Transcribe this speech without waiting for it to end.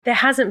There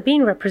hasn't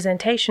been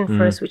representation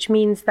for us, which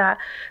means that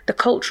the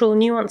cultural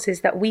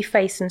nuances that we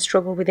face and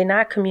struggle with in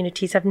our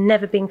communities have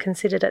never been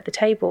considered at the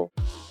table.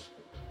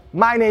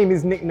 My name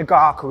is Nick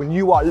Nagaka and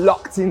you are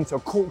locked into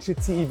Culture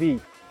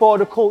TV. For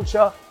the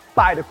culture,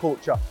 by the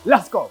culture.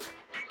 Let's go.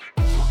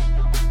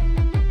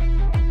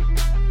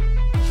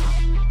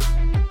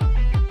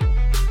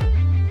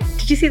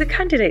 Did you see the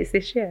candidates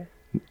this year?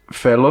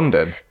 For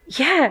London?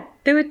 Yeah,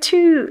 there were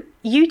 2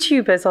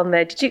 YouTubers on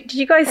there. Did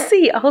you guys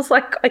see? I was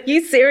like, are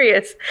you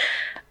serious?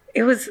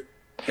 It was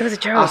a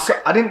joke.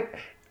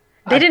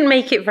 They didn't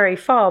make it very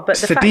far, but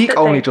the fact Sadiq that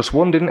only just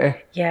won, didn't he?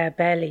 Yeah,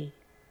 barely.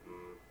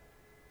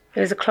 It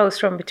was a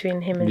close run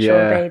between him and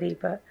Sean Bailey,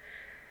 but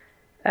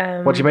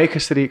What do you make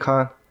of Sadiq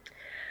Khan?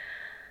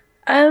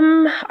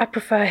 I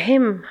prefer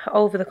him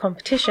over the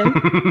competition.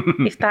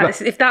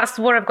 if that's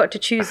what I've got to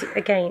choose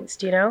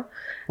against, you know.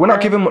 We're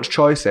not given much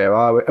choice here,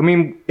 are we? I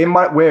mean,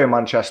 we're in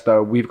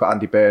Manchester. We've got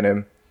Andy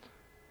Burnham.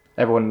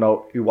 Everyone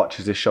who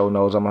watches this show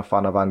knows I'm a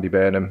fan of Andy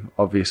Burnham,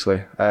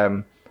 obviously.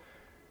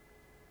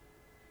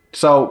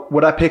 So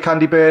would I pick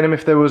Andy Burnham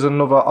if there was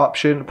another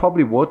option?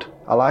 Probably would.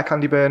 I like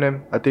Andy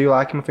Burnham. I do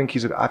like him. I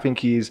think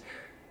he's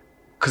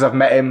because I've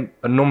met him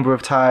a number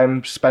of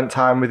times, spent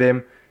time with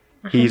him.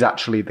 He's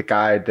actually the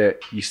guy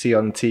that you see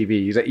on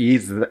TV.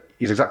 He's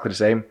exactly the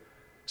same.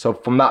 So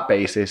from that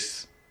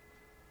basis,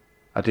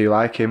 I do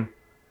like him.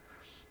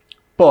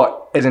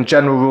 But as a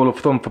general rule of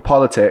thumb for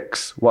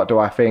politics, what do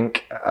I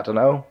think? I don't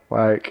know.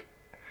 Like,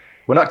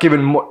 we're not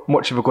given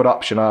much of a good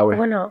option, are we?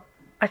 We're not.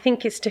 I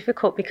think it's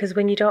difficult because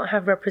when you don't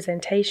have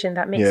representation,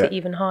 that makes it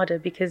even harder.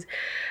 Because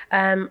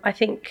I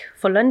think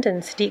for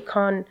London, Sadiq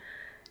Khan,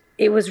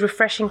 it was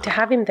refreshing to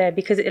have him there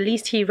because at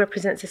least he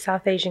represents the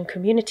South Asian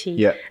community.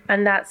 Yeah.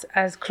 And that's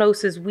as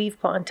close as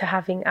we've gotten to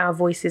having our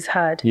voices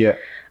heard. Yeah.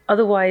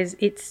 Otherwise,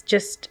 it's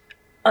just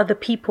other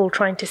people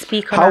trying to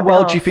speak on our How well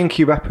behalf. do you think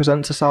he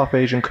represents the South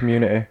Asian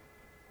community?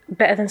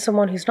 Better than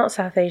someone who's not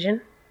South Asian.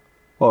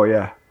 Oh,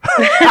 yeah.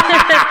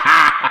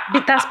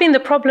 But that's been the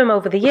problem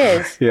over the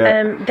years.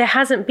 Yeah. There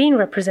hasn't been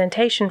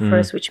representation for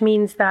us, which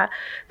means that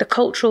the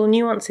cultural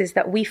nuances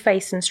that we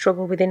face and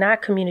struggle with in our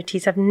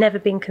communities have never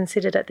been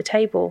considered at the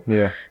table.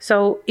 Yeah.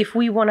 So if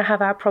we want to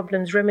have our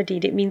problems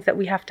remedied, it means that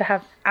we have to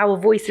have our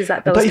voices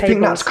at those Don't tables. you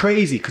think that's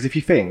crazy? Because if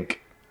you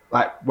think,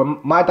 like, when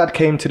my dad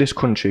came to this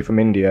country from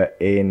India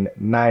in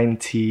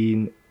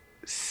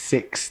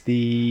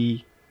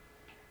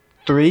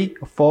 1963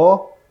 or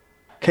 4,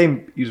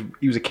 he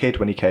was a kid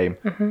when he came.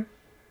 Mm-hmm.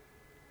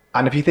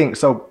 And if you think,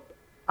 so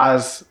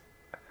as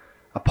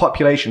a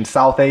population,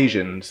 South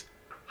Asians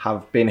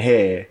have been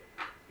here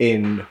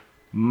in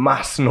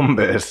mass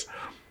numbers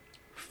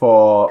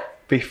for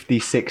 50,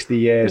 60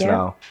 years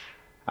now.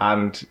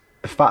 And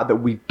the fact that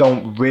we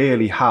don't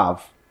really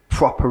have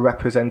proper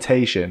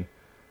representation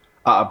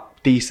at a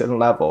decent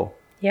level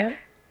is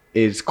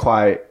it's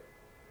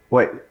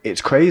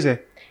crazy.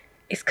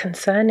 It's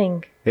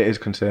concerning. It is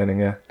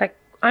concerning, yeah. Like,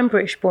 I'm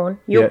British born,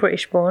 you're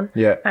British born,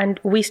 and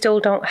we still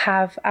don't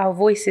have our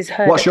voices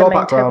heard. What's at the your main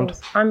background?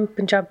 tables. I'm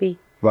Punjabi.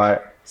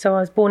 Right. So I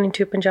was born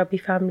into a Punjabi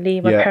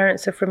family. My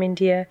parents are from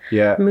India.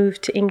 Yeah.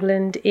 Moved to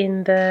England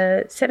in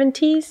the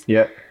 70s.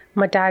 Yeah.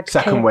 My dad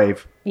Second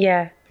wave.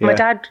 Yeah. My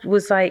dad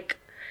was like,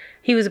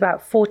 he was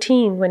about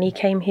 14 when he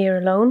came here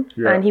alone,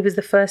 and he was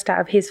the first out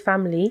of his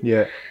family.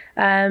 Yeah.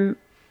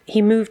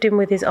 He moved in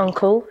with his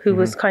uncle, who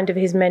was kind of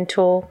his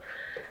mentor,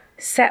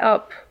 set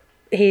up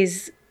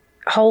his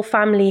whole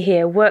family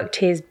here, worked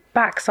his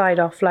backside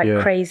off like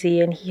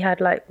crazy, and he had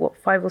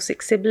 5 or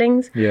 6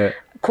 siblings.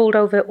 Called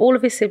over all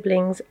of his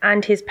siblings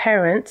and his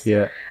parents,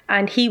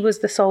 and he was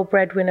the sole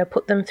breadwinner,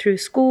 put them through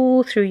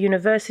school, through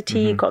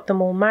university, got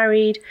them all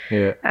married,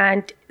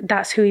 and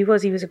that's who he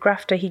was. He was a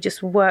grafter. He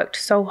just worked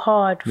so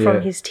hard from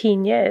his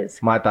teen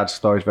years. My dad's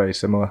story is very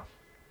similar.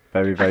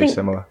 Very, very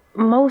similar.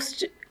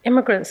 Most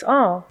immigrants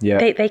are.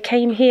 They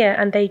came here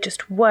and they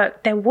just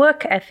worked. Their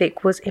work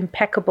ethic was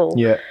impeccable.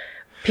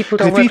 People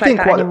don't work like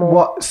that anymore.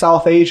 What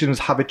South Asians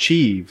have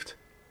achieved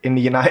in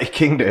the United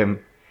Kingdom,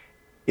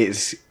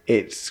 it's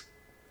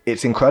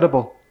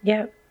incredible.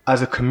 Yeah.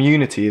 As a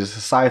community, as a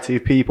society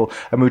of people,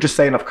 and we were just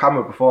saying off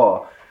camera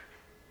before,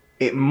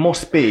 it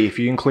must be, if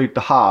you include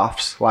the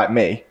halves like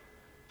me,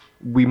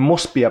 we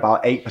must be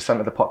about 8%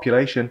 of the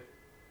population.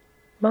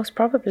 Most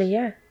probably,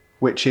 yeah.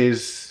 Which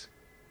is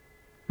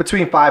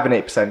between 5 and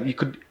 8%.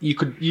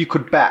 You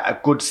could bet a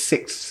good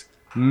 6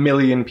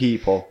 million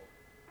people.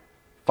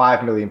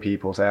 5 million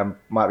people, say I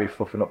might be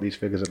fluffing up these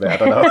figures a bit, I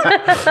don't know.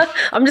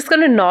 I'm just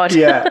going to nod.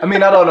 Yeah, I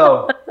mean, I don't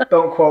know.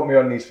 Don't quote me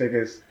on these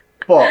figures.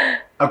 But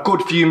a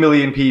good few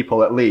million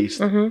people at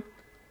least come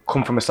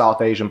from a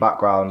South Asian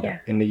background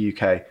in the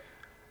UK.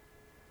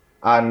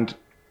 And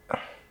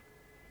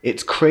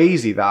it's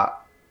crazy that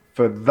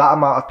for that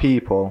amount of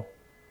people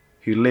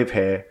who live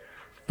here,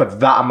 for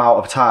that amount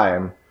of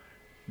time,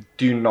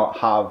 do not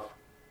have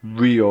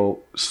real,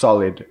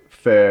 solid,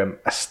 firm,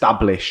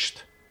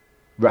 established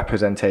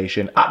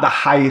representation at the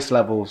highest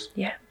levels.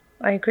 Yeah,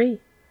 I agree.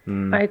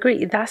 I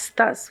agree. That's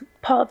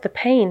part of the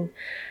pain,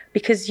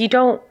 because you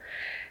don't.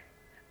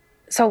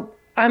 So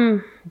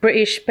I'm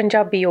British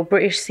Punjabi or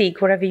British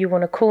Sikh, whatever you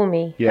want to call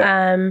me.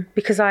 Yeah.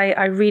 Because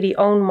I really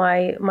own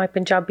my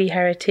Punjabi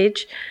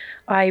heritage.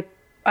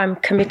 I'm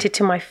committed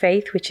to my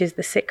faith, which is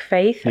the Sikh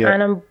faith,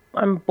 and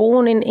I'm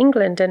born in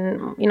England,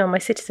 and my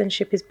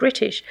citizenship is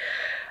British.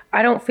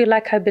 I don't feel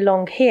like I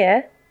belong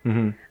here.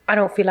 I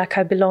don't feel like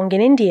I belong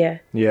in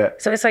India. Yeah.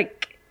 So it's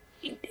like,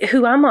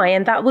 who am I?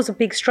 And that was a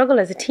big struggle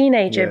as a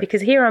teenager,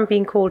 because here I'm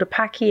being called a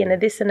Paki and a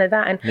this and a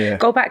that, and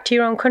go back to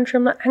your own country.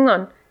 I'm like, hang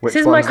on. Which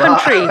this is my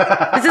country.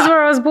 This is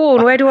where I was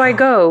born. Where do I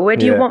go? Where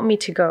do you want me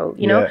to go?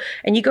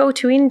 And you go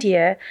to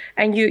India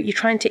and you're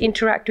trying to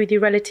interact with your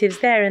relatives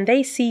there, and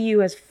they see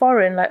you as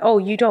foreign, like, oh,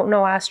 you don't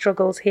know our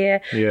struggles here.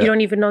 You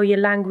don't even know your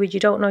language. You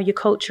don't know your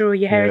culture or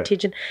your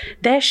heritage. And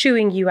they're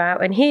shooing you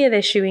out, and here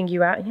they're shooing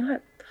you out. And you're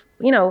like,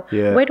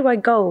 where do I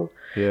go?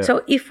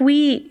 So if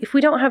we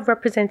don't have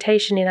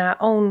representation in our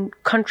own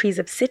countries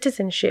of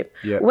citizenship,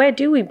 where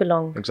do we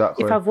belong?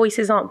 Exactly. If our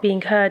voices aren't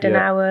being heard and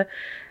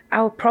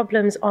our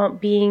problems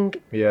aren't being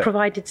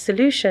provided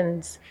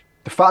solutions.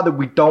 The fact that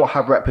we don't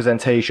have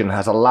representation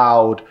has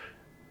allowed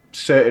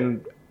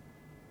certain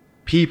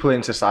people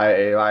in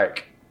society,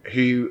 like,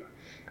 who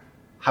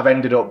have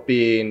ended up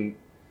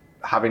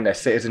having their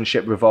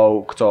citizenship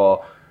revoked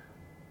or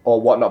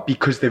whatnot,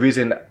 because there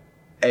isn't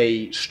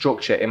a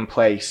structure in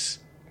place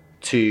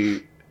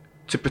to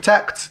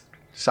protect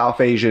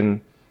South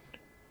Asian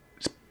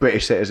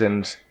British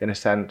citizens, in a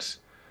sense.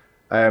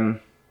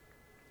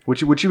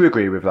 Would you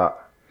agree with that?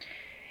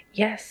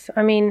 Yes.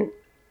 I mean,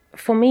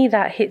 for me,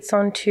 that hits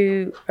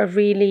onto a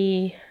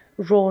really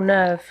raw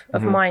nerve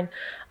of mine.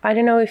 I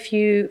don't know if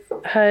you've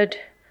heard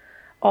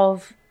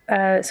of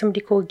somebody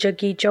called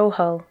Jaggi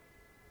Johal.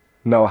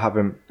 No, I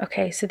haven't.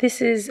 Okay, so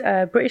this is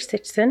a British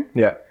citizen.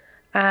 Yeah.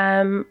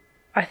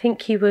 I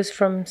think he was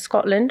from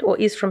Scotland, or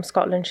is from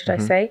Scotland, should I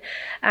say,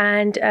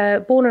 and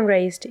born and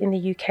raised in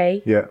the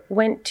UK. Yeah.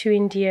 Went to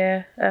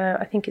India,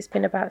 I think it's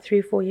been about 3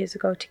 or 4 years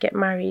ago, to get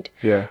married.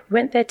 Yeah.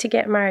 Went there to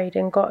get married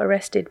and got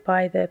arrested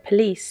by the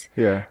police.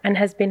 Yeah. And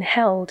has been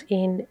held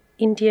in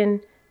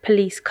Indian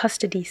police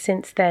custody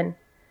since then.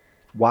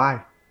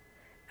 Why?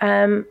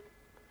 Under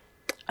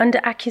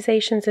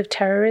accusations of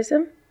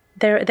terrorism.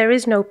 There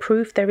is no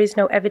proof, there is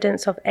no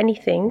evidence of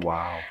anything.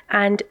 Wow.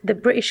 And the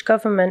British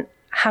government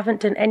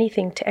haven't done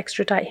anything to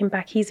extradite him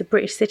back. He's a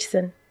British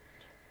citizen.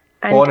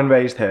 And, born and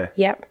raised here?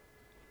 Yep.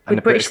 And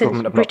the British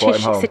government have not brought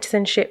him home?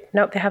 Citizenship.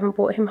 Nope, they haven't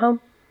brought him home.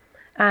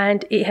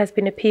 And it has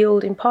been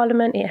appealed in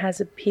Parliament.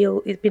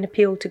 It's been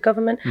appealed to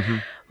government.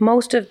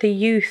 Most of the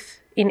youth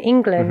in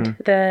England,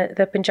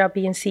 the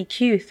Punjabi and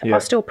Sikh youth, are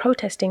still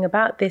protesting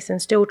about this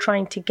and still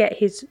trying to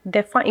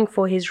they're fighting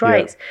for his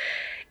rights.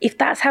 If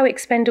that's how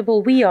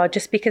expendable we are,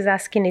 just because our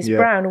skin is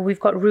brown, or we've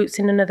got roots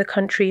in another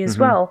country as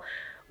well,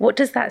 what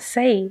does that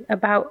say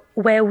about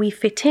where we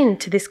fit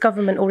into this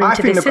government or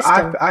into this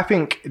system? I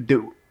think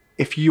that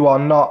if you are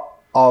not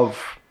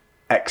of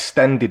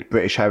extended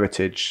British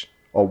heritage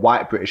or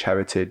white British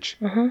heritage,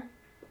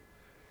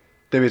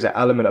 there is an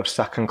element of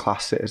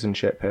second-class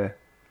citizenship here.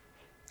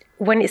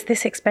 When it's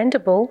this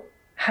expendable,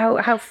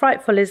 how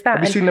frightful is that?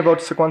 Have you seen The Road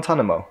to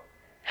Guantanamo?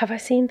 Have I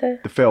seen the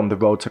film, The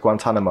Road to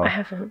Guantanamo? I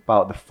haven't.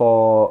 About the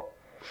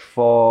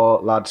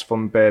four lads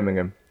from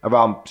Birmingham,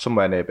 around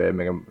somewhere near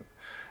Birmingham,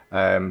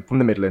 from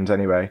the Midlands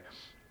anyway.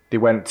 They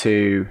went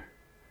to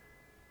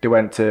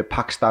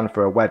Pakistan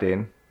for a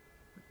wedding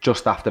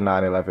just after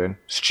 9/11.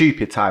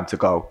 Stupid time to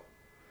go.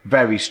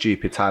 Very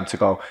stupid time to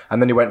go.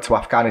 And then he went to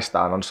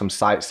Afghanistan on some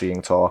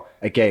sightseeing tour.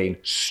 Again,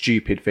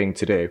 stupid thing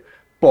to do.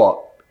 But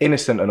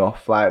innocent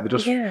enough. Like, they're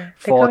just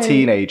four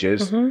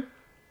teenagers,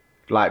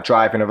 like,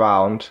 driving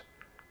around,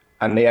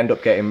 and they end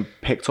up getting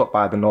picked up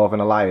by the Northern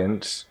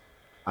Alliance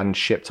and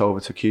shipped over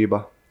to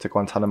Cuba, to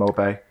Guantanamo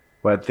Bay,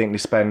 where I think they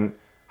spent...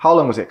 How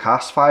long was it,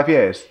 Cass? 5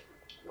 years?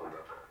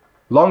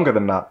 Longer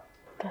than that.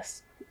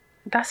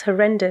 That's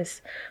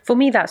horrendous. For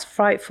me, that's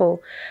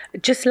frightful.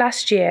 Just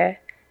last year,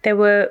 there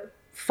were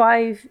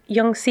 5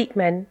 young Sikh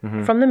men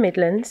from the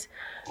Midlands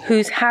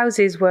whose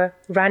houses were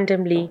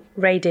randomly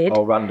raided.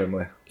 Oh,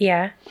 randomly?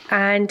 Yeah.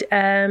 And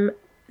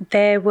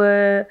there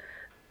were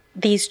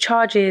these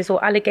charges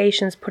or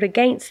allegations put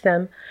against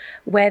them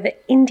where the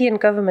Indian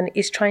government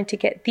is trying to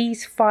get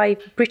these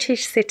 5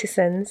 British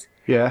citizens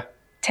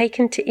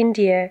taken to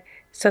India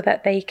so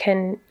that they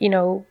can,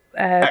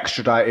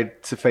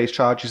 extradited to face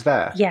charges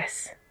there?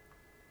 Yes.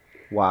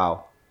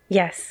 Wow.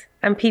 Yes.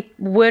 And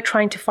people were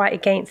trying to fight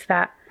against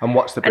that. And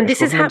what's the British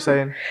government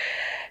saying?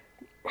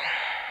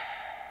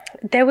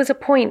 There was a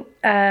point,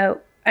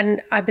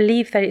 and I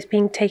believe that it's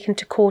being taken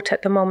to court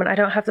at the moment. I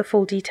don't have the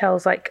full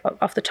details, like,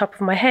 off the top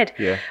of my head.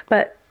 Yeah.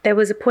 But there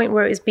was a point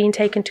where it was being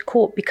taken to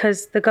court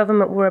because the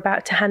government were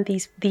about to hand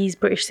these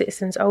British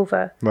citizens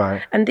over.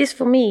 Right. And this,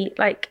 for me,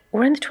 like,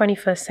 we're in the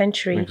 21st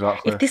century.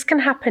 Exactly. If this can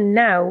happen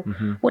now,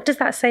 what does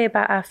that say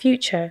about our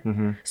future?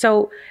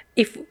 So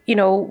if, you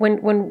know,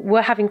 when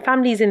we're having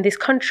families in this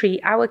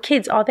country, our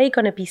kids, are they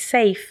going to be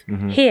safe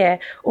here,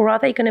 or are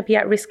they going to be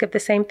at risk of the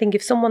same thing?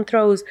 If someone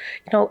throws,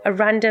 you know, a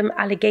random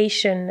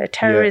allegation, a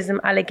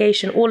terrorism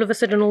allegation, all of a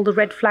sudden all the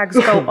red flags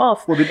go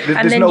off, Well,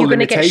 and then you're going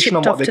to get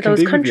shipped off to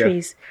those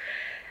countries.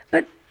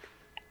 But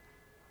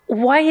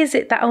why is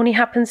it that only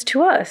happens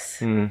to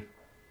us?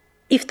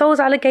 If those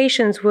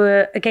allegations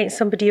were against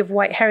somebody of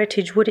white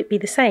heritage, would it be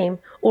the same?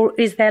 Or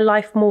is their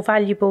life more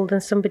valuable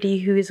than somebody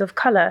who is of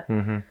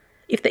colour?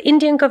 If the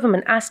Indian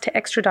government asked to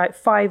extradite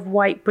 5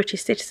 white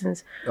British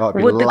citizens,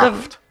 we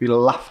laughed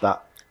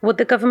at. Would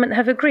the government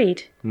have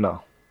agreed?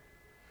 No.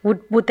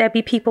 Would there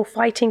be people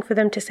fighting for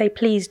them to say,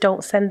 please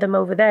don't send them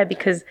over there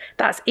because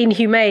that's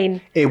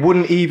inhumane? It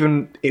wouldn't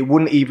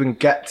even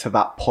get to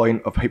that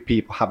point of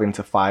people having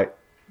to fight.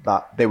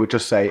 That they would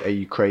just say, are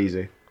you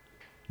crazy?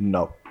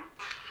 No.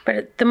 But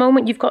at the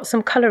moment you've got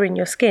some colour in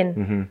your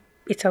skin,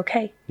 it's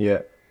okay. Yeah.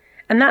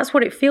 And that's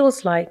what it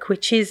feels like,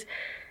 which is,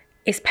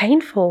 it's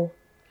painful.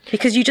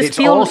 Because you just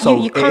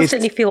you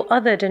constantly feel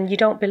othered and you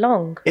don't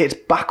belong. It's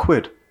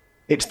backward.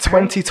 It's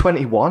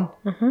 2021.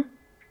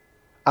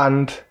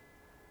 And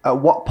at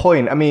what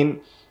point? I mean,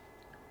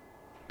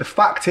 the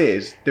fact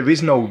is, there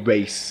is no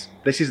race.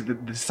 This is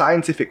the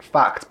scientific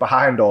fact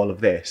behind all of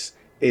this,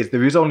 is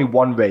there is only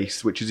one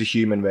race, which is a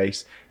human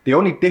race. The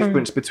only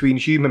difference between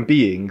human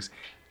beings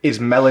is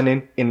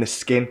melanin in the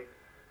skin.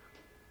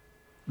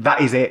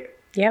 That is it.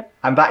 Yep.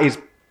 And that is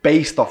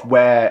based off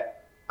where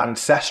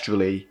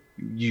ancestrally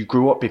you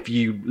grew up. If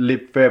you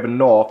lived further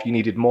north, you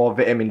needed more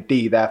vitamin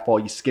D, therefore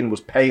your skin was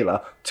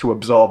paler to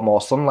absorb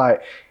more sunlight.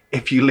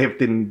 If you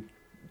lived in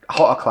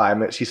hotter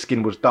climates, your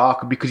skin was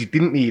darker because you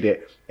didn't need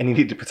it and you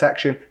needed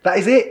protection. That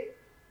is it.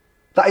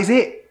 That is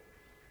it.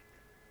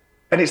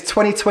 And it's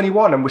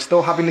 2021 and we're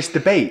still having this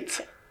debate.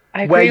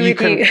 I agree with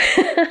you.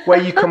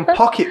 Where you can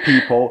pocket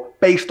people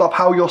based off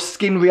how your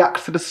skin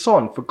reacts to the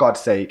sun, for God's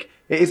sake.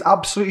 It is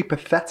absolutely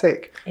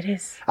pathetic. It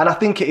is. And I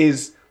think it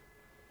is,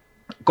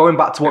 going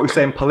back to what we were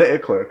saying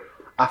politically,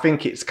 I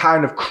think it's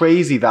kind of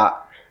crazy that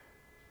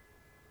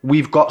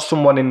we've got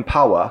someone in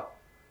power,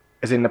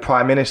 as in the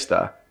Prime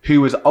Minister,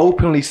 who has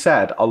openly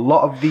said a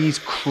lot of these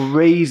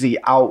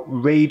crazy,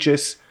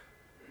 outrageous,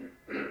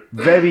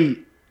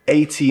 very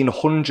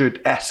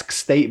 1800-esque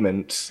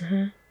statements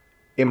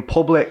in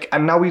public,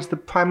 and now he's the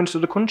Prime Minister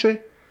of the country.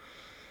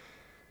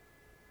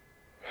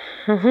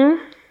 And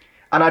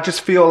I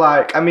just feel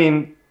like, I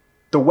mean,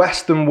 the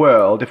Western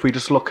world, if we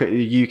just look at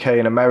the UK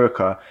and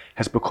America,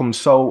 has become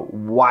so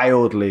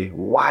wildly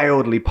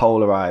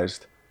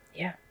polarised.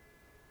 Yeah.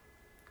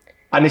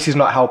 And this is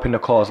not helping a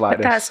cause like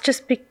this. That's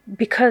just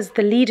because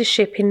the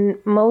leadership in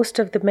most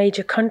of the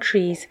major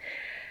countries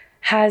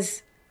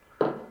has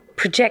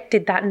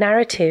projected that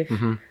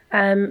narrative.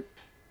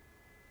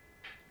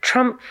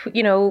 Trump,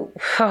 you know,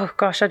 oh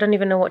gosh, I don't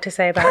even know what to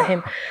say about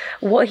him.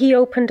 What he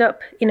opened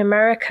up in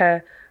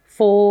America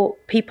for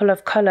people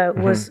of colour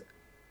was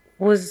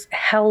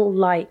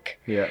hell-like.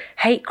 Yeah.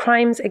 Hate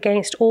crimes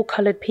against all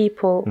coloured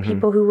people,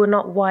 people who were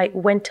not white,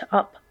 went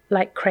up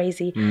like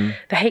crazy.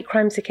 The hate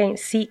crimes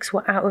against Sikhs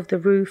were out of the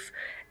roof.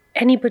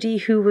 Anybody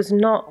who was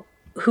not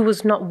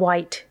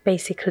white,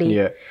 basically.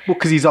 Yeah. Well,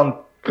 because he's on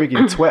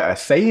frigging Twitter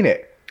saying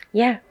it.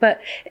 Yeah, but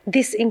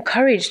this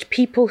encouraged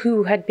people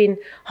who had been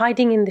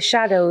hiding in the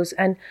shadows,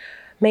 and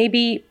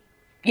maybe,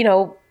 you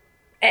know,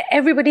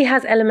 everybody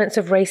has elements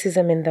of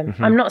racism in them.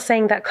 I'm not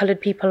saying that coloured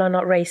people are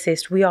not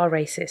racist. We are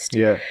racist.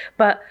 Yeah.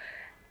 But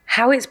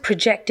how it's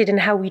projected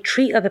and how we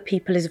treat other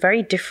people is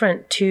very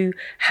different to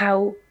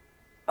how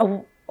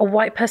a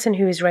white person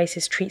who is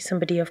racist treats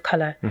somebody of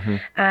colour.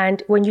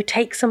 And when you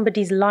take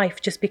somebody's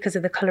life just because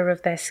of the colour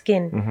of their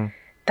skin,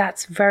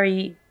 that's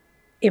very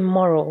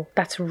immoral,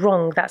 that's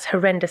wrong, that's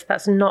horrendous,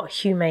 that's not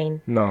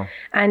humane. No.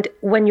 And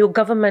when your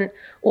government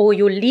or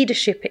your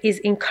leadership is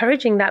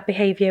encouraging that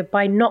behaviour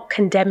by not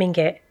condemning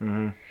it,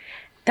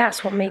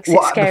 that's what makes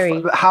it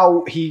scary.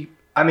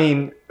 I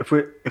mean,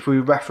 if we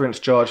reference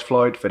George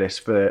Floyd for this,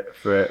 for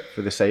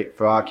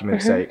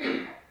argument's sake,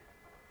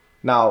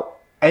 now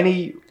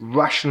any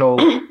rational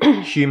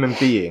human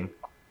being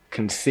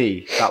can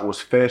see that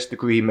was first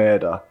degree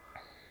murder.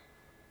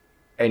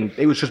 And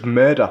it was just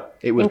murder.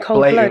 It was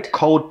blatant,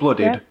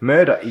 cold-blooded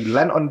murder. He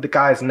leant on the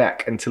guy's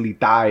neck until he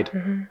died.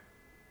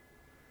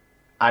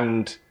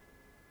 And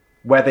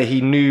whether he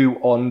knew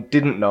or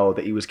didn't know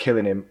that he was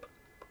killing him,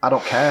 I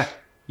don't care.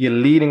 You're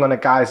leaning on a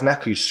guy's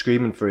neck who's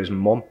screaming for his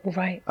mum.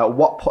 Right. At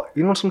what point,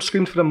 you know, when someone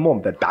screams for their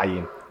mum, they're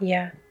dying.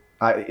 Yeah.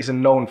 It's a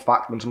known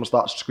fact when someone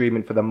starts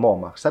screaming for their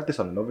mum. I've said this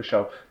on another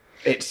show.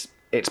 It's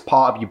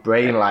part of your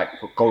brain, like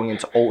going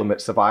into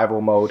ultimate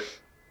survival mode.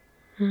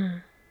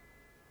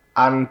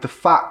 And the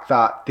fact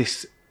that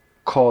this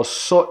caused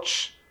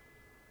such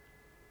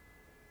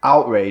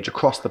outrage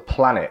across the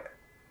planet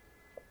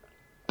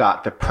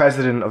that the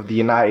President of the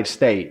United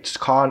States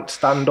can't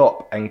stand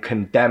up and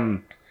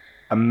condemn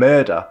a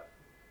murder.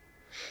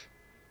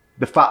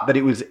 The fact that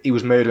he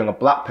was murdering a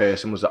black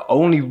person was the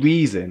only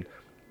reason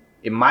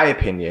in my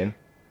opinion,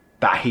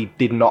 that he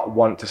did not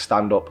want to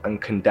stand up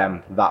and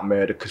condemn that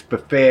murder, because for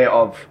fear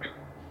of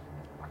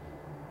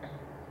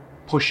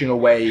pushing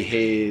away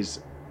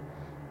his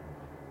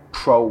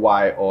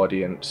pro-white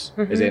audience,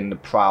 as in the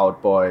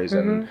Proud Boys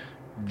and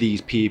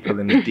these people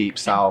in the Deep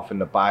South and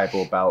the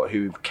Bible Belt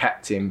who've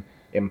kept him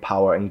in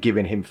power and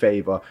given him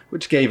favour,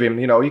 which gave him,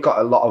 he got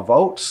a lot of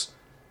votes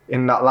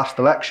in that last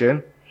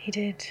election. He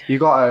did. He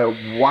got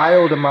a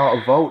wild amount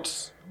of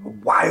votes.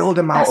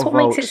 That's what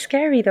makes it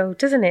scary, though,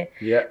 doesn't it?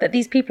 Yeah. That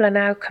these people are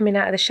now coming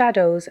out of the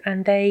shadows,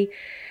 and they,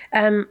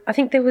 I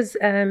think there was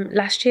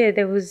last year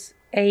there was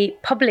a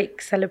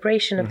public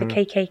celebration of the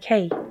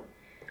KKK,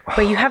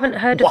 where you haven't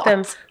heard of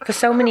them for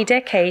so many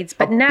decades,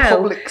 but now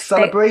public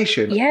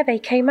celebration. They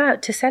came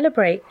out to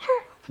celebrate.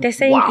 They're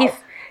saying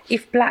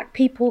if black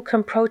people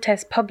can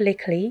protest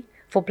publicly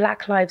for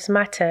Black Lives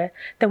Matter,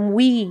 then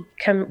we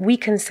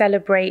can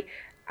celebrate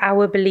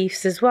our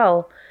beliefs as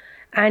well.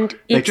 And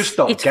they just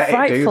don't get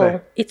frightful. it,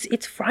 do they?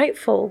 It's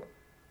frightful.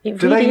 It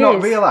do really they not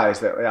is. realise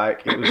that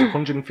it was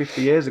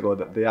 150 years ago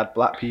that they had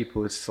black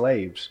people as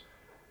slaves,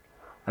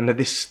 and that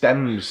this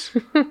stems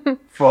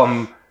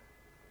from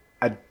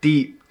a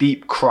deep,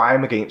 deep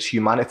crime against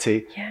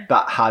humanity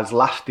that has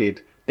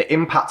lasted. The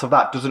impact of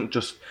that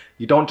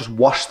you don't just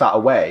wash that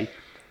away.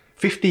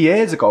 50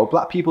 years ago,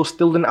 black people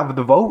still didn't have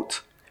the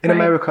vote in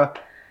America.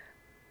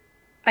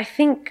 I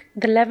think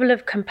the level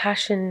of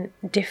compassion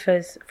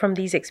differs from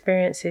these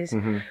experiences.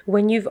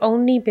 When you've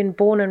only been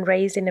born and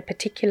raised in a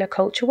particular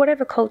culture,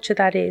 whatever culture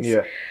that is,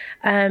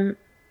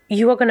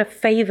 you are going to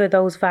favor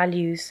those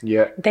values.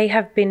 Yeah. They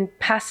have been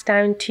passed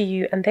down to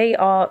you, and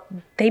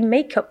they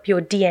make up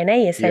your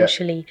DNA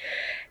essentially.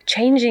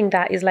 Changing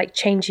that is like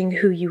changing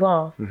who you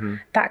are.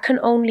 That can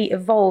only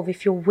evolve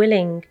if you're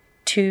willing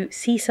to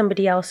see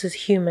somebody else as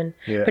human.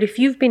 But if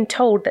you've been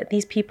told that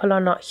these people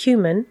are not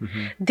human,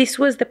 this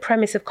was the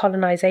premise of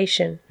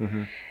colonization.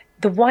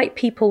 The white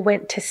people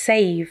went to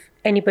save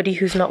anybody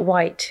who's not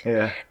white.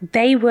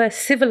 They were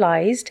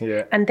civilized,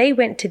 and they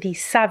went to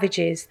these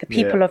savages, the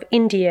people of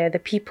India, the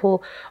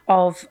people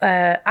of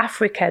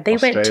Africa. They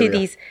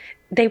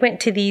went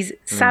to these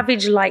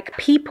savage-like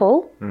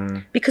people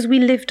because we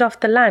lived off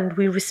the land.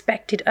 We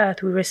respected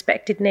earth, we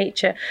respected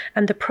nature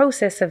and the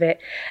process of it.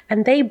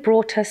 And they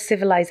brought us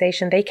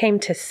civilization. They came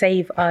to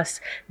save us.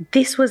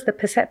 This was the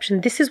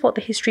perception. This is what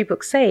the history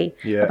books say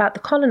about the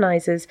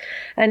colonizers.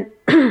 And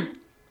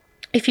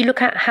if you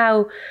look at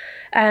how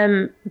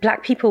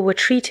black people were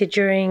treated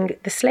during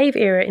the slave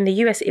era in the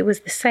US, it was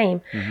the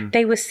same.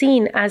 They were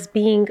seen as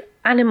being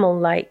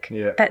animal-like,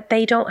 that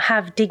they don't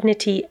have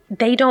dignity,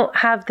 they don't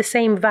have the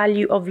same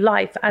value of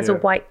life as a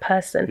white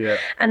person.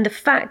 And the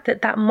fact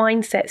that that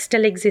mindset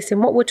still exists,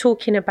 and what we're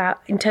talking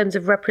about in terms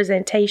of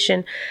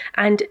representation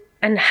and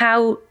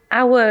how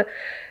our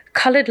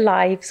coloured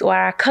lives or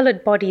our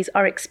coloured bodies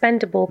are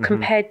expendable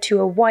compared to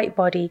a white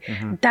body,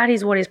 that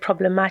is what is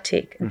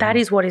problematic. That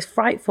is what is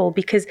frightful,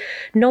 because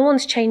no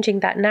one's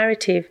changing that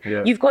narrative.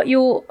 You've got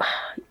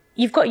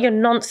your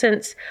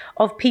nonsense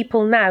of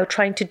people now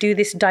trying to do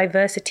this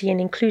diversity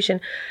and inclusion.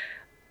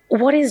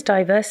 What is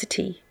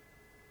diversity?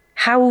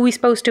 How are we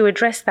supposed to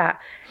address that?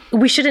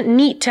 We shouldn't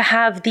need to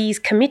have these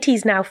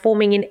committees now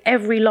forming in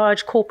every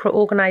large corporate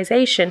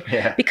organization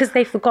because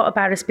they forgot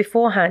about us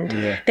beforehand.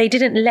 They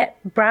didn't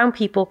let brown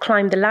people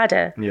climb the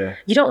ladder.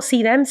 You don't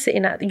see them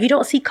you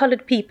don't see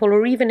colored people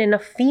or even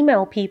enough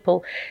female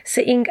people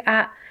sitting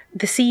at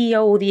the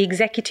CEO or the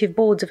executive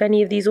boards of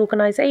any of these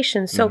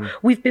organizations. So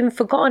we've been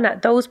forgotten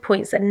at those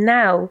points. And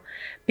now,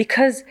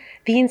 because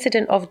the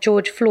incident of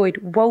George Floyd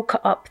woke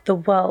up the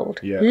world,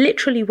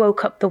 literally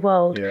woke up the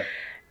world,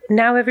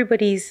 now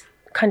everybody's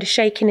kind of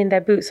shaking in their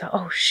boots.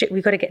 Oh shit,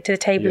 we've got to get to the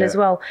table as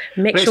well.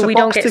 Make sure we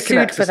don't get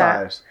sued for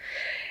that.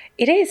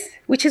 It is,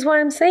 which is why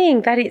I'm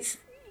saying that it's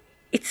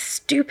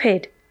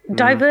stupid.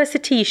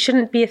 Diversity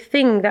shouldn't be a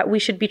thing that we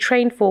should be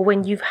trained for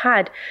when you've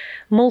had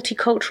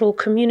multicultural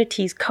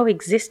communities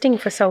coexisting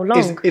for so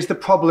long. Is the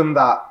problem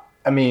that,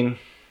 I'm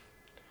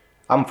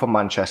from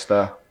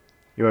Manchester.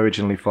 You're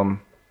originally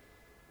from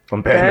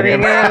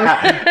Birmingham.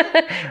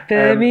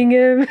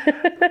 Birmingham.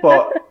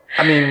 But,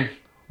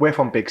 we're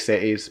from big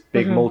cities,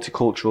 big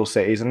multicultural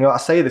cities. And I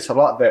say this a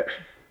lot, that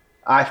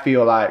I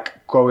feel like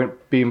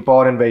being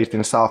born and raised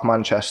in South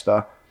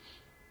Manchester,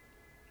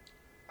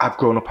 I've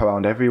grown up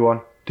around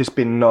everyone. There's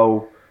been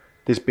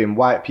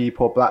white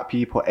people, black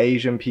people,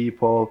 Asian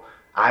people,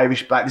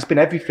 Irish, black, there's been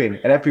everything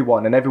and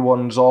everyone, and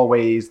everyone's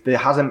always, there's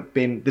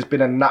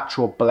been a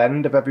natural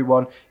blend of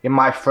everyone. In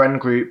my friend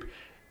group,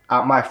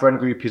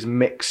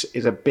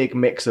 is a big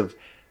mix of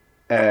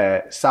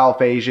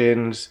South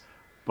Asians,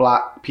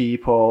 black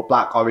people,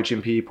 black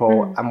origin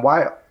people, and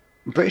white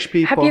British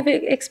people. Have you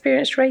ever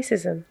experienced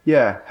racism?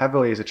 Yeah,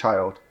 heavily as a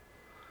child.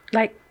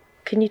 Like,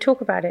 can you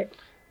talk about it?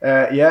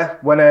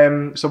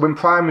 When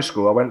primary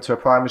school, I went to a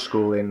primary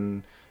school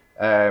in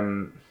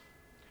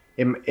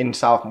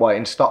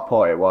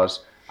Stockport it was,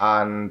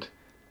 and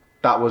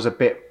that was a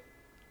bit.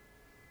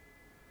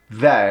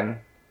 Then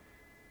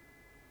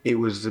it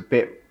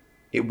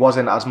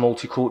wasn't as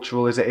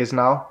multicultural as it is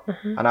now,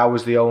 and I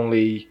was the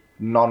only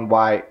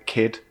non-white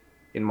kid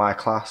in my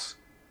class.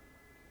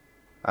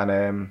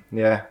 And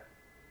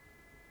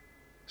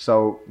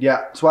so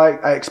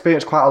I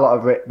experienced quite a lot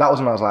of it. That was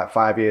when I was like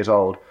 5 years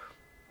old.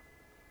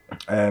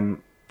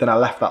 Then I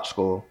left that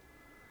school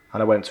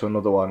and I went to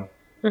another one,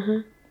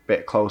 a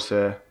bit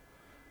closer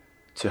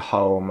to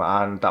home,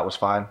 and that was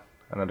fine.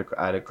 And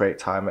I had a great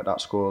time at that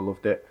school. I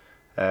loved it.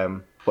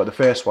 But the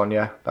first one,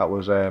 that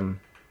was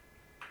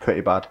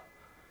pretty bad.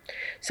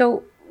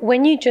 So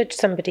when you judge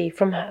somebody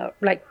from how,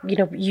 like, you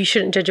know, you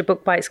shouldn't judge a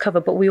book by its cover,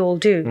 but we all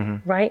do,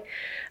 right?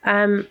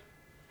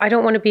 I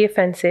don't want to be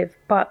offensive,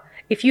 but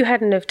if you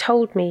hadn't have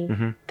told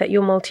me that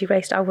you're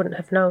multi-raced, I wouldn't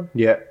have known.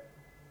 Yeah.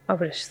 I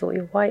would have just thought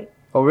you're white.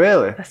 Oh,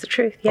 really? That's the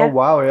truth, yeah. Oh,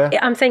 wow, yeah.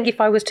 I'm saying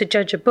if I was to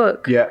judge a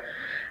book,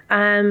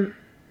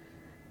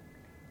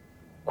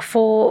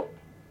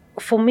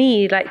 for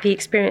me, like the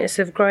experience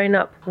of growing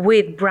up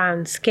with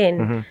brown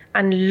skin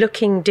and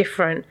looking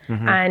different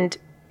and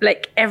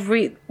like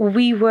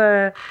we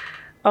were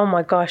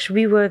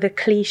the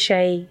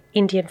cliche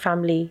Indian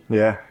family.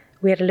 Yeah.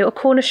 We had a little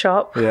corner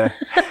shop. Yeah.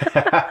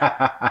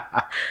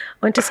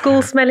 Went to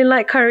school smelling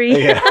like curry.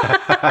 Yeah.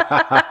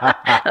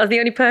 That was the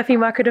only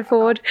perfume I could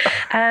afford.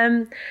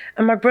 And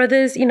my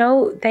brothers, you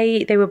know,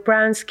 they were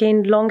brown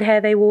skinned, long hair.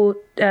 They wore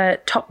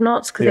top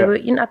knots because they were,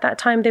 you know, at that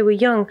time they were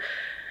young.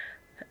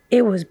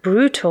 It was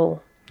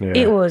brutal. Yeah.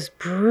 It was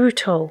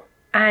brutal.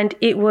 And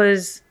it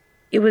was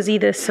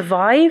either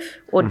survive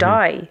or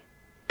die.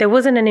 There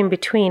wasn't an in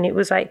between. It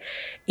was like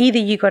either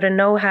you got to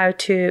know how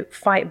to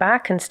fight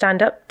back and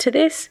stand up to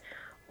this,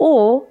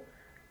 or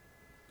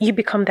you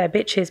become their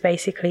bitches,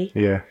 basically.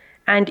 Yeah.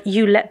 And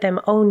you let them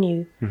own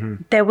you.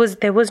 There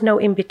was no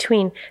in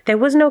between. There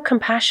was no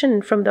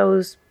compassion from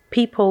those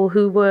people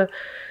who were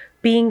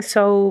being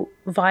so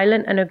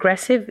violent and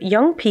aggressive.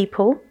 Young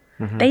people,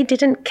 they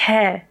didn't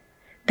care.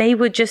 They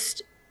were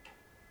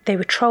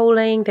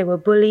trolling, they were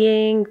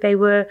bullying, they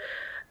were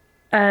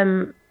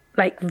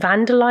like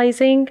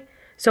vandalizing.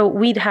 So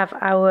we'd have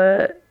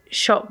our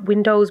shop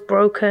windows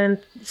broken,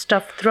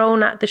 stuff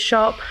thrown at the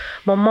shop.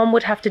 My mom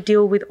would have to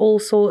deal with all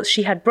sorts.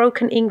 She had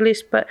broken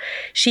English, but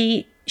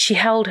she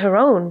held her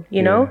own,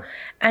 you know?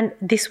 And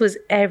this was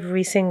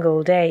every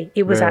single day.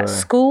 It was at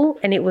school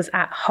and it was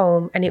at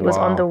home and it was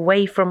on the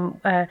way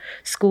from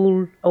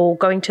school or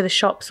going to the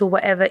shops or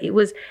whatever. It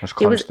was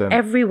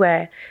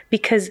everywhere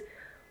because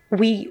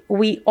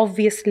we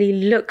obviously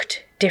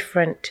looked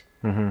different.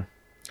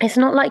 It's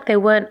not like there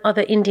weren't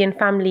other Indian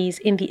families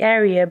in the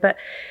area, but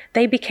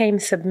they became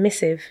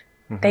submissive.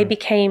 They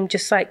became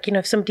just like, you know,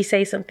 if somebody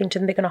says something to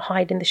them, they're going to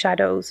hide in the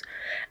shadows.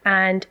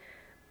 And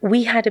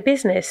we had a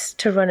business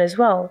to run as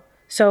well.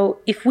 So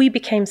if we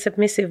became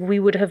submissive, we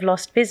would have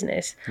lost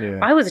business. Yeah.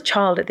 I was a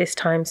child at this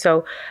time.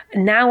 So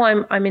now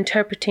I'm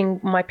interpreting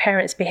my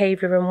parents'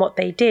 behavior and what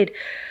they did.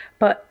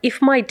 But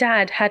if my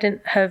dad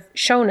hadn't have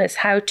shown us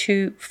how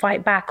to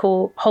fight back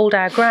or hold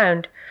our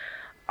ground,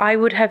 I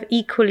would have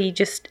equally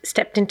just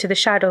stepped into the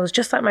shadows,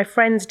 just like my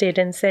friends did,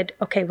 and said,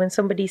 okay, when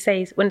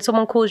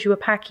someone calls you a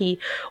Paki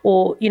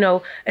or, you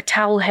know, a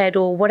towel head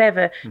or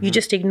whatever, you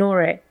just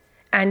ignore it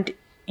and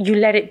you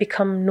let it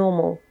become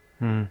normal.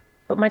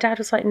 But my dad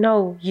was like,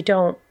 no, you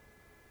don't.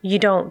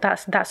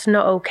 That's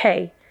not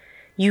okay.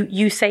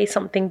 You say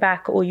something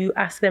back, or you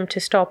ask them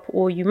to stop,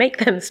 or you make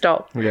them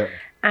stop. Yeah.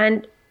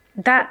 And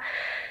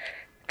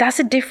that's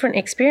a different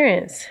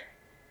experience.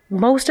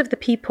 Most of the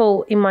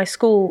people in my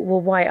school were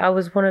white. I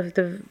was one of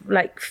the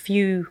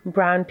few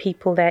brown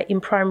people there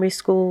in primary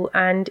school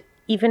and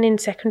even in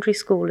secondary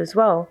school as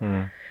well.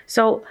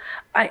 So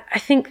I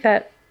think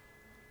that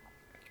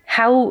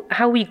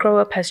how we grow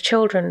up as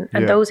children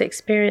and those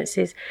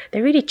experiences,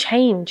 they really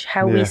change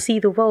how we see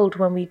the world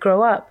when we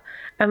grow up.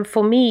 And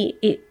for me,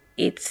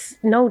 it's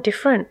no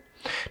different.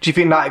 Do you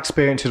think that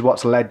experience is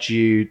what's led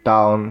you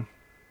down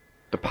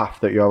the path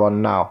that you're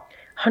on now?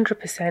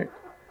 100%.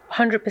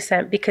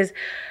 100%. Because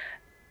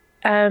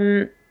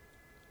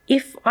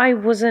if I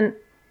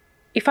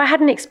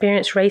hadn't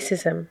experienced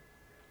racism,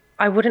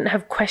 I wouldn't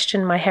have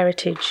questioned my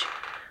heritage.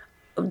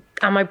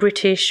 Am I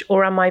British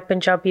or am I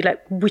Punjabi?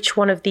 Like, which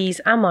one of these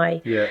am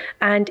I? Yeah.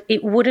 And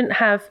it wouldn't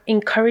have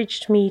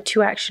encouraged me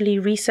to actually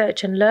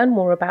research and learn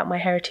more about my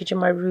heritage and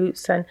my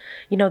roots and,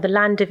 you know, the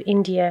land of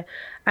India.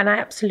 And I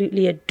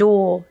absolutely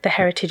adore the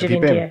heritage of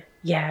India. Been?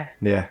 Yeah.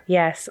 Yeah.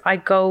 Yes. I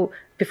go,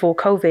 before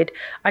COVID,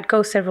 I'd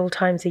go several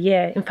times a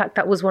year. In fact,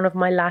 that was one of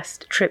my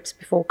last trips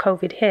before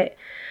COVID hit.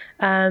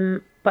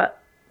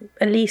 But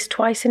at least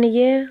twice in a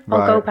year,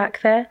 I'll go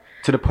back there.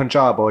 To the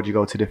Punjab, or do you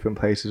go to different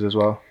places as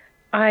well?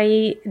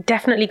 I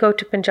definitely go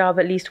to Punjab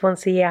at least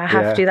once a year. I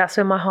have to. That's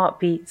where my heart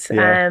beats.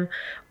 Yeah.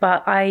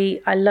 But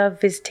I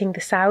love visiting the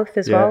south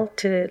as well,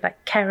 to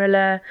like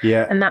Kerala.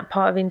 Yeah. And that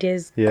part of India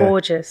is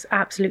gorgeous.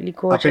 Absolutely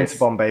gorgeous. I've been to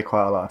Bombay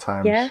quite a lot of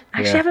times. Yeah.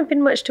 Actually, I haven't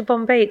been much to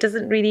Bombay. It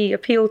doesn't really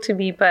appeal to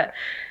me, but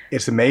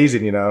it's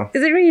amazing, you know.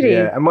 Is it really?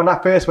 Yeah. And when I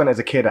first went as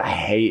a kid, I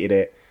hated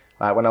it.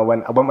 Like when I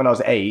went when I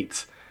was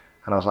 8,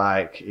 and I was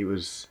like, it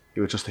was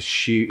just a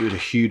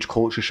huge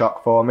culture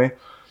shock for me.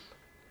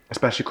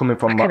 Especially coming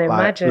from living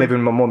with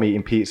my mum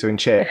eating pizza and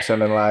chips,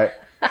 and then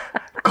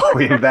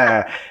going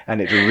there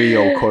and it's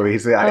real curry.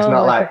 It's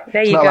not like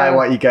there it's you not go. like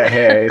what you get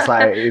here. It's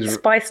like it's,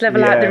 Spice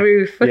level out the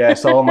roof. Yeah,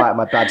 so all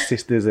my dad's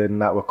sisters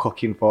and that were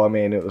cooking for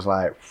me, and it was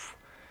like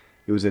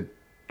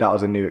that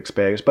was a new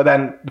experience. But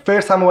then the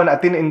first time I went, I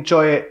didn't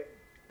enjoy it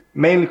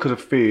mainly because of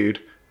food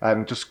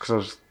and just because I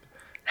was.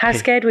 How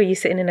scared were you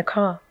sitting in a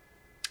car?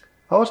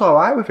 I was all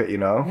right with it, you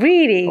know.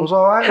 Really? I was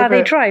all right How with they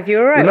it. drive? You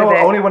were all right You know, with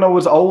it? only when I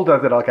was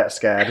older did I get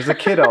scared. As a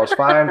kid, I was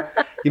fine.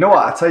 You know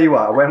what? I tell you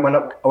what. I went when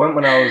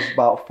I was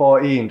about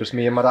 14. Just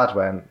me and my dad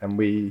went,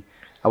 and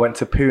I went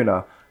to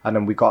Pune, and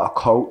then we got a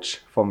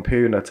coach from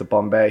Pune to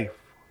Bombay.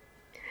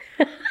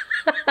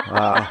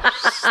 I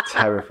was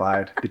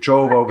terrified. They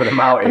drove over the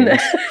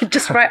mountains.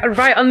 Just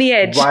right on the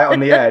edge. Right on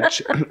the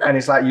edge, and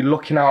it's like you're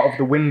looking out of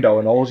the window,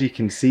 and all you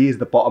can see is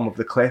the bottom of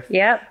the cliff.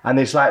 Yeah. And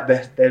it's like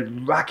they're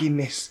ragging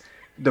this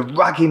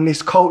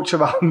coach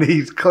around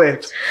these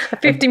cliffs.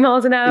 50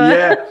 miles an hour.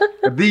 Yeah,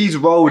 these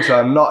roads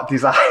are not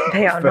designed.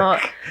 They are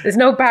not. There's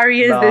no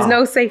barriers. There's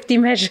no safety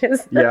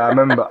measures. Yeah, I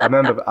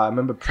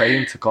remember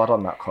praying to God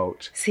on that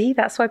coach. See,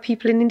 that's why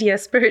people in India are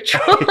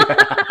spiritual.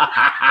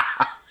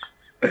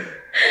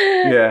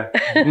 Yeah,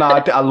 no,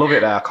 I love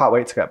it there. I can't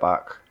wait to get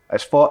back.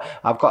 I've got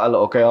a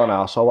little girl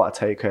now, so I want to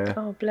take her.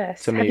 Oh,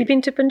 bless. To Have meet- you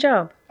been to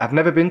Punjab? I've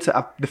never been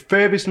to. The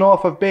furthest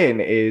north I've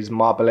been is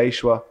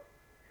Mahabaleshwar.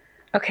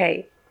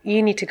 Okay,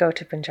 you need to go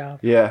to Punjab.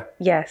 Yeah.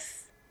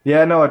 Yes.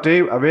 Yeah, no, I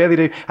do. I really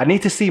do. I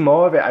need to see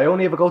more of it. I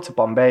only ever go to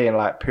Bombay and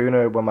like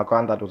Pune when my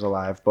granddad was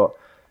alive. But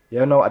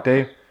yeah, no, I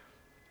do.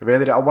 I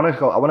really do. I want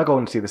to go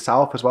and see the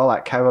south as well,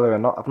 like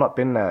Kerala. I've not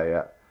been there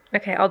yet.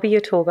 Okay, I'll be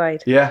your tour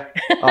guide. Yeah.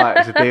 All right,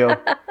 it's a deal.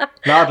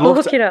 No, I'd We'll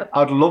love hook it up.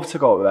 I'd love to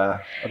go up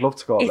there. I'd love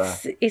to go up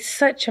there. It's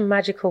such a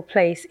magical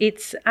place.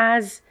 It's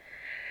as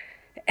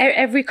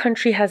every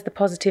country has the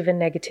positive and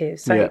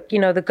negatives. Like,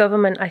 the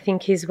government, I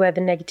think, is where the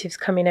negatives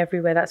come in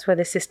everywhere. That's where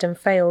the system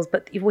fails.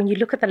 But when you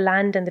look at the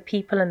land and the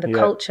people and the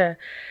culture,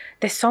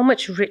 there's so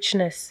much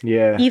richness.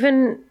 Yeah.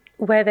 Even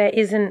where there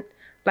isn't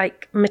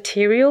like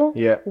material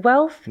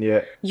wealth,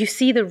 you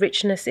see the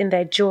richness in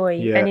their joy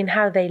and in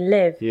how they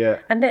live. Yeah.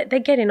 And they're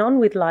getting on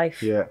with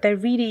life. Yeah. They're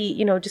really,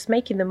 just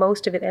making the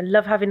most of it. They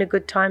love having a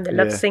good time. They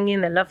love singing.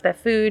 They love their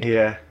food.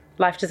 Yeah.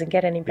 Life doesn't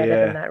get any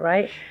better than that,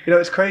 right? You know,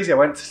 it's crazy. I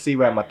went to see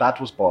where my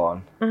dad was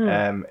born,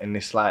 in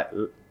this like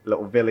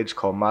little village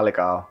called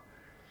Maligaon.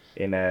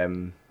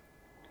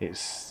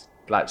 It's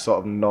like sort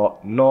of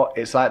not.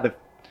 It's like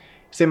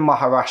it's in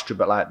Maharashtra,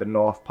 but like the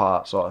north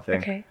part sort of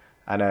thing. Okay.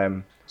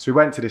 And so we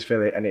went to this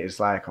village, and it's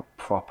like a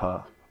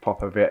proper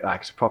bit,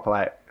 like it's a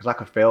proper it's like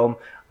a film,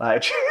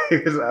 like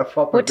it was a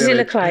proper. What does it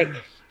look like?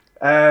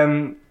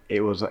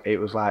 It was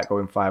like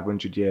going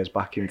 500 years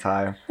back in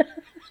time.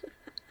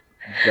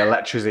 The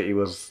electricity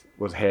was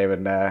here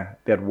and there.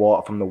 They had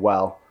water from the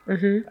well.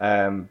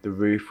 The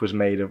roof was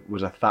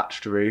a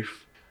thatched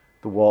roof.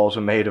 The walls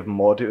were made of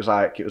mud. It was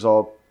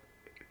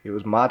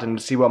mad.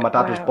 And see where my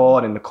dad was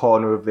born, in the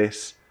corner of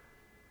this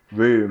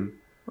room.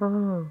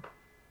 Oh.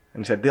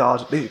 And he said,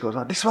 he goes,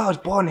 this is where I was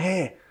born,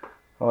 here.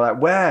 I was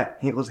like, where?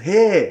 He goes,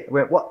 here. I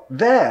went, what?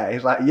 There?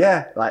 He's like,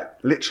 yeah, like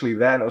literally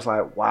there. And it was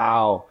like,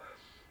 wow.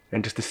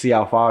 And just to see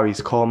how far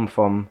he's come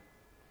from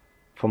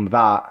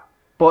that.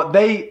 But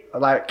they,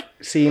 like,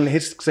 seeing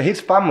his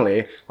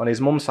family on his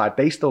mum's side,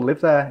 they still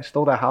live there. It's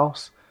still their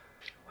house.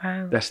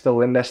 Wow. They're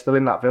still in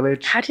that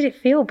village. How did it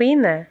feel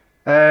being there?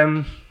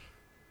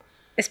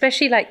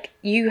 Especially like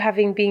you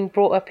having been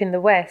brought up in the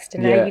West,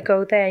 and now you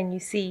go there and you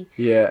see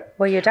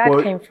where your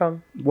dad came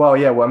from. Well,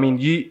 yeah. Well, I mean,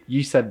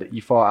 you said that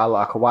you thought I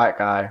look like a white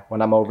guy.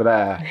 When I'm over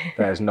there,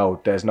 there's no.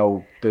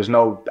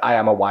 I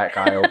am a white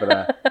guy over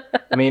there.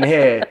 I mean,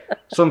 here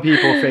some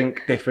people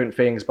think different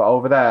things, but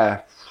over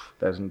there,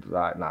 there's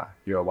like, nah,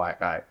 you're a white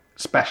guy.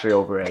 Especially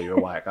over here, you're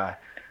a white guy.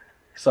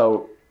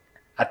 So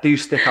I do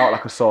stick out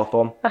like a sore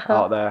thumb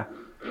out there.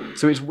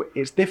 So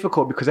it's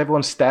difficult because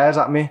everyone stares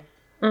at me.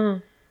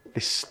 They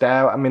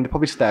stare. I mean, they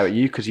probably stare at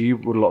you because you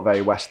would look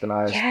very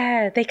westernized.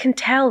 Yeah, they can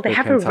tell. They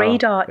have a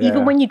radar,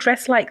 even when you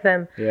dress like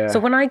them. Yeah. So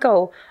when I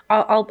go,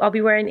 I'll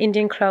be wearing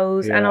Indian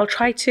clothes and I'll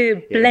try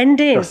to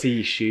blend in. They'll see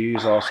your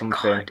shoes or something.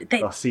 God,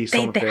 They'll see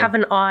something. They have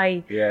an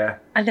eye. Yeah.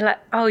 And they're like,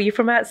 oh, you're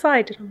from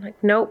outside? And I'm like,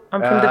 nope,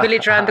 I'm from the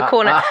village around the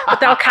corner.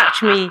 But they'll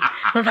catch me. And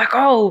I'm like,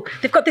 oh,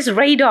 they've got this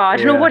radar. I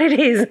don't know what it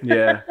is.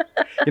 Yeah.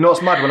 You know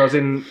what's mad? When I was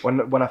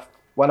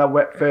when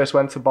I first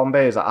went to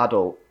Bombay as an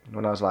adult,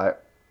 when I was like,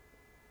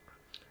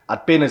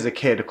 I'd been as a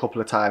kid a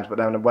couple of times, but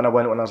then when I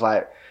went when I was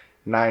like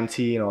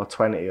 19 or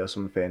 20 or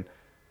something,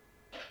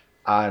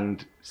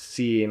 and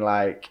seeing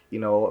like,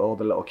 all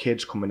the little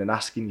kids coming and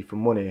asking you for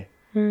money.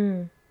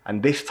 And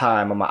this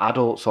time I'm an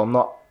adult, so I'm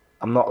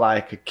not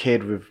like a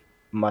kid with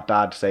my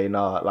dad saying,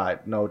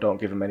 no,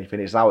 don't give them anything.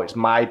 It's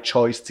my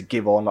choice to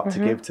give or not to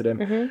give to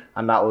them.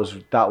 And that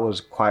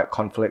was quite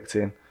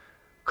conflicting,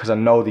 because I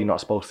know they're not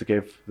supposed to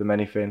give them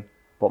anything,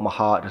 but my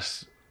heart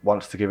just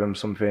wants to give them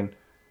something.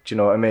 Do you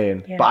know what I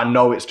mean? Yeah. But I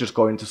know it's just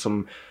going to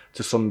some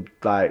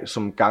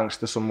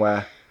gangster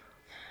somewhere.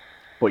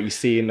 But you're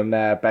seeing them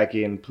there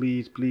begging,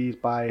 please,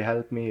 buy,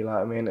 help me. Like,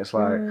 I mean, it's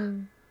like...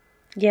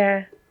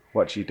 Yeah.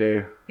 what do you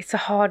do? It's a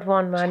hard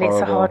one, man.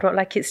 It's a hard one.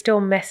 Like, it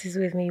still messes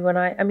with me when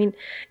I mean,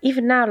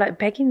 even now, like,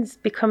 begging's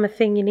become a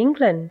thing in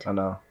England. I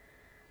know.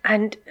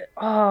 And,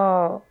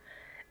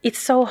 it's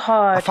so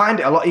hard. I find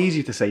it a lot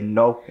easier to say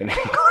no in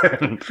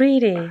England.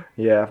 Really?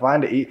 Yeah, I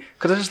find it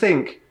because I just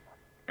think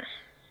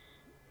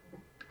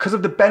because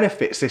of the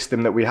benefit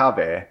system that we have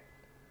here.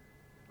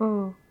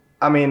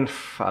 I mean,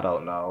 I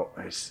don't know.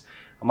 I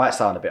might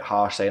sound a bit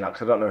harsh saying that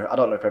because I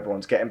don't know if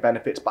everyone's getting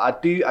benefits,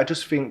 but I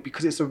just think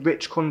because it's a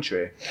rich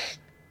country,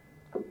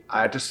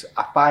 I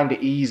find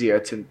it easier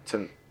to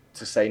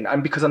say,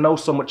 and because I know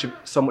so much of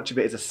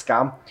it is a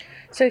scam.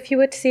 So if you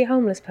were to see a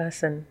homeless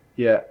person,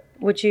 yeah,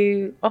 would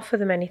you offer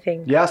them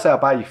anything? Yeah, I say I'll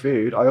buy you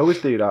food. I always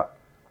do that.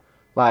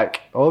 Like,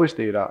 I always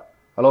do that.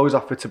 I'll always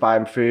offer to buy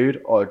them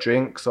food or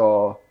drinks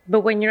or... But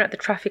when you're at the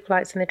traffic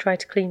lights and they try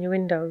to clean your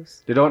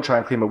windows? They don't try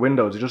and clean my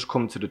windows. They just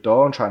come to the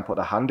door and try and put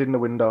their hand in the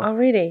window. Oh,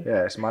 really?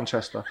 Yeah, it's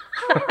Manchester.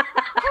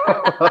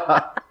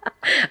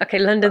 Okay,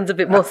 London's a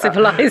bit more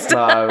civilised.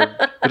 No,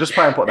 they just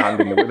try and put their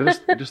hand in the window.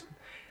 They just...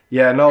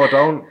 Yeah, no, I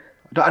don't.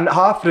 And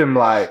half of them,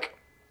 like...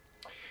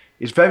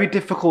 It's very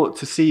difficult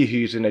to see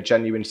who's in a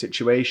genuine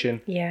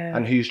situation. Yeah.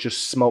 And who's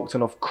just smoked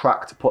enough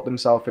crack to put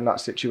themselves in that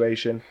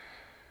situation.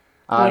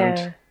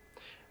 And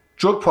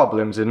drug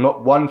problems are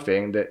not one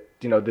thing that,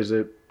 you know,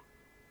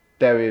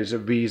 there is a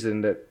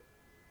reason that,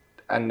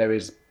 and there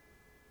is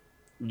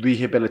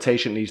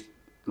rehabilitation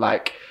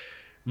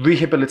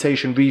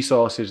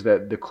resources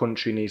that the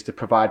country needs to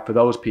provide for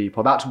those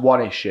people. That's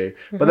one issue.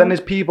 Mm-hmm. But then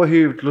there's people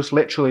who've just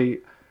literally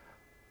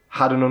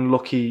had an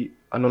unlucky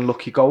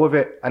go of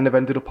it and they've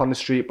ended up on the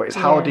street. But it's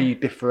how do you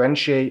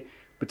differentiate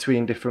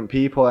between different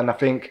people? And I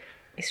think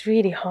it's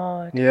really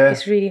hard. Yeah.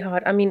 It's really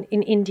hard. I mean,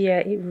 in India,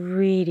 it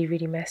really,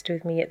 really messed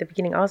with me at the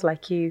beginning. I was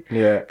like you.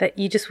 Yeah. That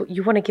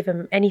you want to give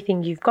them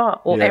anything you've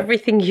got or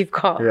everything you've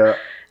got. Yeah.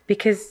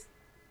 Because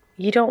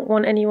you don't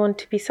want anyone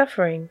to be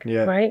suffering.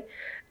 Yeah. Right?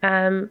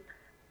 And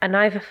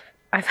I've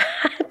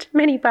had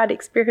many bad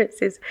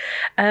experiences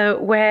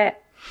where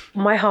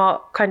my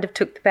heart kind of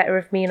took the better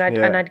of me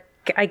and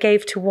I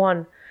gave to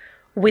one.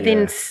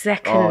 Within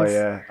seconds,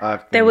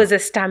 there was a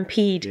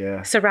stampede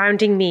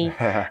surrounding me.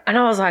 And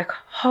I was like,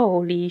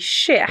 holy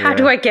shit, how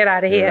do I get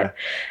out of here?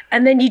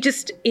 And then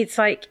it's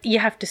like you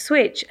have to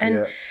switch.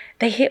 And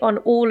they hit on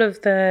all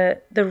of the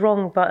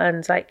wrong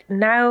buttons. Like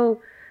now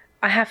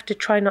I have to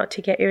try not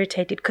to get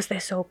irritated because they're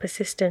so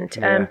persistent.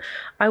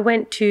 I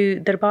went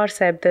to Darbar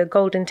Sahib, the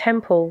Golden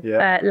Temple,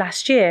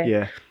 last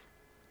year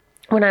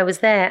when I was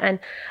there. And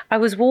I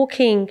was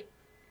walking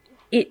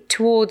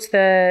towards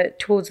the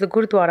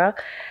Gurdwara.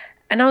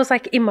 And I was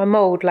like in my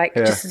mode, like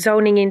just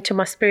zoning into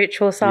my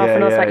spiritual self.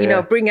 And I was like, you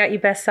know, bring out your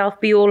best self,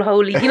 be all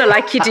holy, you know,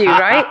 like you do,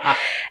 right?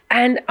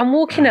 And I'm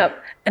walking up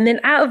and then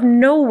out of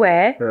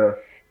nowhere,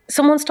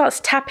 someone starts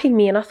tapping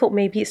me. And I thought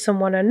maybe it's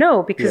someone I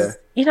know because,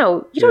 you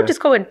know, you don't just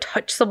go and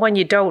touch someone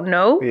you don't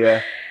know.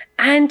 Yeah.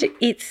 And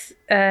it's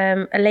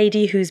a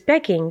lady who's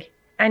begging.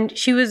 And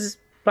she was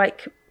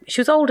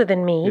older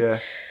than me. Yeah.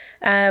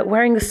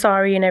 Wearing the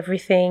sari and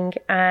everything,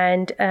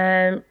 and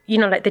you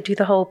know, like they do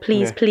the whole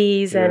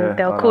please, and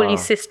they'll call you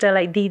sister,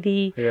 like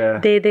Didi,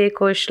 Dede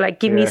Kush, like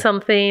give me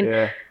something.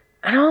 And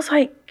I was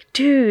like,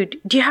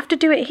 dude, do you have to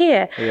do it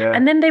here?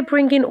 And then they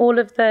bring in all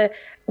of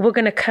we're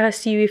gonna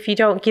curse you if you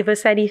don't give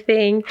us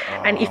anything,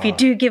 and if you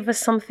do give us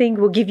something,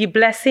 we'll give you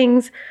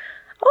blessings.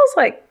 I was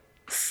like,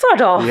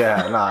 sod off.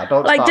 Yeah, nah,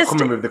 don't like, start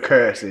coming with the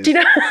curses. Do you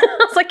know?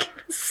 I was like,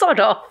 sod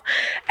off.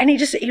 And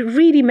it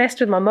really messed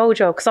with my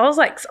mojo because I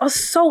was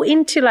so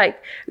into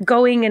like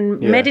going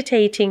and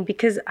meditating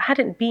because I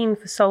hadn't been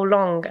for so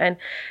long, and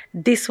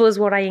this was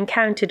what I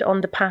encountered on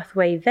the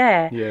pathway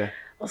there. Yeah.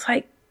 I was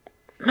like,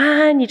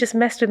 man, you just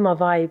messed with my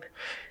vibe.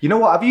 You know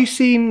what? Have you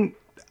seen?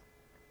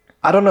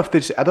 I don't know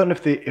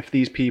if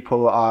these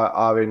people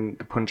are in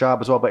the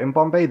Punjab as well, but in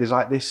Bombay there's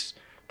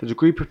a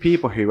group of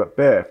people who at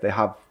birth they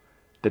have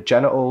the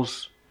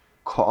genitals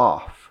cut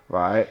off,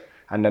 right?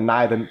 And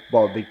they're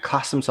they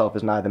class themselves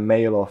as neither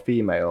male or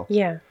female.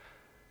 Yeah.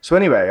 So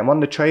anyway, I'm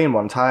on the train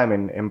one time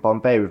in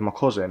Bombay with my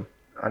cousin.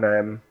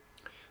 And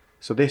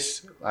so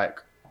this like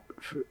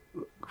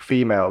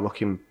female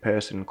looking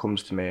person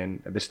comes to me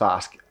and they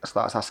starts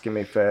asking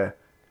me for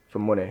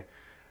money.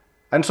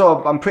 And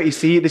so I'm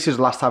this is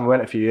the last time I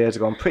went a few years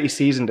ago. I'm pretty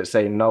seasoned at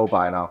saying no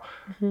by now.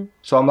 Mm-hmm.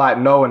 So I'm like,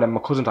 no. And then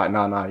my cousin's like,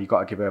 no, you got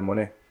to give her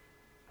money.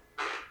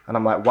 And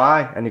I'm like,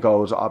 why? And he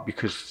goes,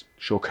 because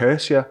she'll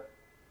curse you.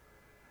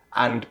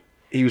 And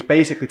he was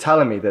basically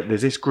telling me that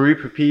there's this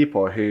group of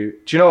people who,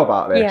 do you know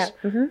about this?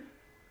 Yeah. Mm-hmm.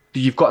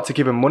 You've got to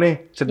give them money.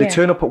 So they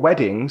turn up at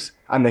weddings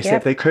and they say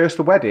if they curse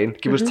the wedding,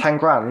 give us 10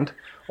 grand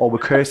or we're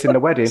cursing the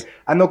wedding.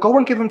 And they'll go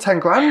and give them 10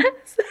 grand.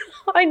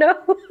 I know.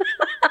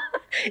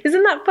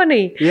 Isn't that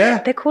funny?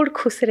 Yeah. They're called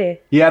kusre.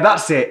 Yeah,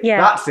 that's it.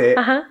 Yeah. That's it.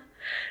 Uh-huh.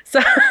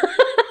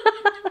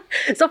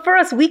 So for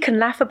us, we can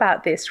laugh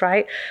about this,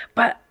 right?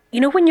 But you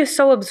know, when you're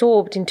so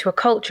absorbed into a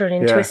culture and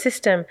into a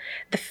system,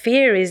 the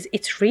fear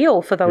it's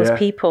real for those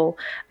people.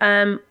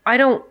 I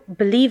don't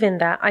believe in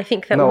that. I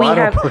think that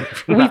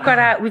we've got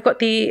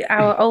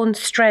our own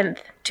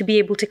strength to be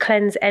able to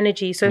cleanse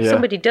energy. So if Yeah.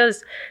 somebody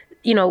does,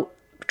 you know,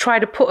 try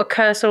to put a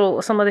curse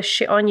or some other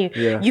shit on you,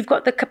 Yeah. you've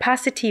got the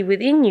capacity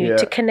within you Yeah.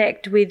 to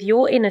connect with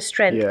your inner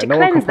strength to no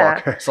one can cleanse put a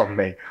that. curse on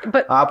me.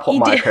 But I put you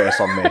my do. curse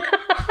on me.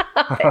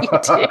 You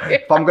do.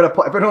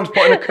 If anyone's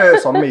putting a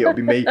curse on me, it'll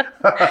be me.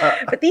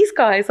 But these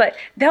guys, like,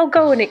 they'll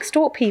go and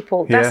extort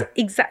people. That's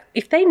Yeah.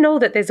 if they know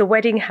that there's a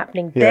wedding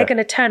happening, Yeah. they're going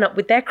to turn up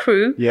with their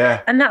crew.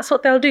 Yeah. And that's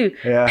what they'll do.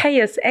 Yeah.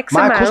 Pay us X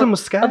My amount. cousin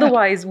was scared.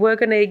 Otherwise, we're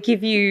going to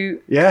give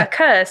you Yeah. a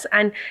curse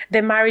and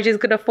their marriage is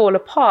going to fall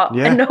apart.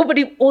 Yeah. And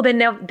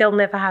they'll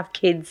never have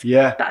kids.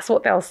 Yeah. That's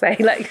what they'll say.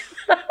 Like,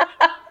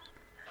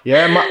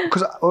 Yeah,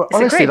 because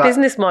honestly, it's a great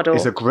business model.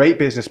 It's a great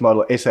business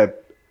model. It's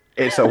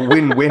a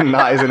win-win,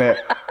 that, isn't it?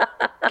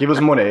 Give us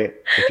money.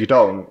 If you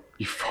don't,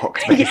 you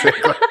fucked,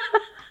 basically.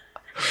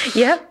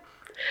 yeah.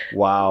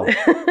 Wow.